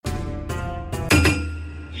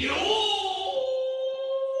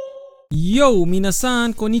Yo,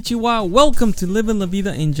 minasan, konnichiwa. Welcome to Living La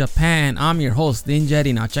Vida in Japan. I'm your host, Ninja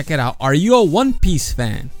Eddie. Now check it out. Are you a One Piece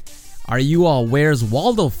fan? Are you a Where's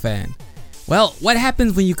Waldo fan? Well, what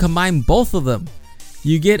happens when you combine both of them?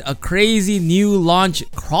 You get a crazy new launch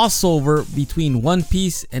crossover between One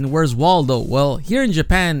Piece and Where's Waldo. Well, here in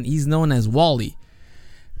Japan, he's known as Wally.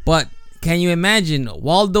 But can you imagine?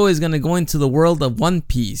 Waldo is going to go into the world of One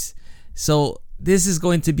Piece. So this is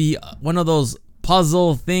going to be one of those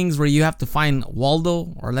puzzle things where you have to find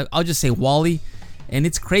Waldo, or I'll just say Wally. And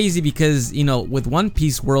it's crazy because, you know, with One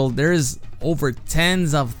Piece world, there's over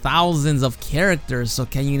tens of thousands of characters. So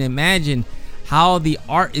can you imagine how the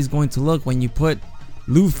art is going to look when you put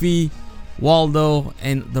Luffy, Waldo,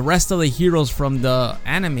 and the rest of the heroes from the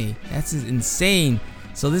anime? That's insane.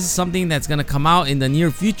 So this is something that's going to come out in the near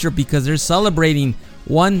future because they're celebrating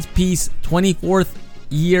One Piece 24th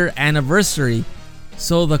year anniversary.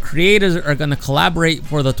 So the creators are going to collaborate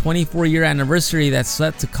for the 24-year anniversary that's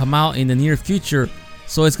set to come out in the near future.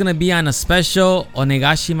 So it's going to be on a special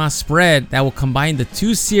Onegashima spread that will combine the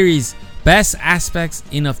two series' best aspects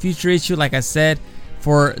in a future issue, like I said,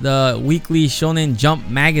 for the weekly Shonen Jump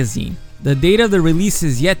magazine. The date of the release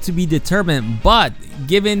is yet to be determined, but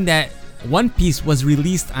given that One Piece was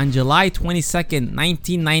released on July 22nd,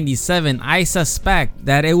 1997, I suspect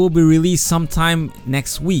that it will be released sometime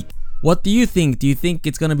next week. What do you think? Do you think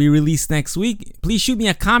it's going to be released next week? Please shoot me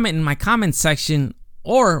a comment in my comment section.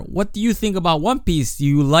 Or what do you think about One Piece? Do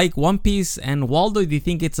you like One Piece and Waldo? Do you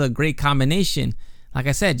think it's a great combination? Like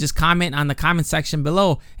I said, just comment on the comment section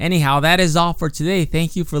below. Anyhow, that is all for today.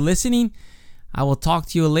 Thank you for listening. I will talk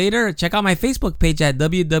to you later. Check out my Facebook page at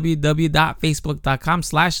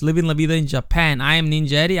www.facebook.com/livinglavida in Japan. I am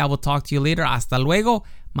Ninja Eddie. I will talk to you later. Hasta luego.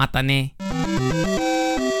 Matane.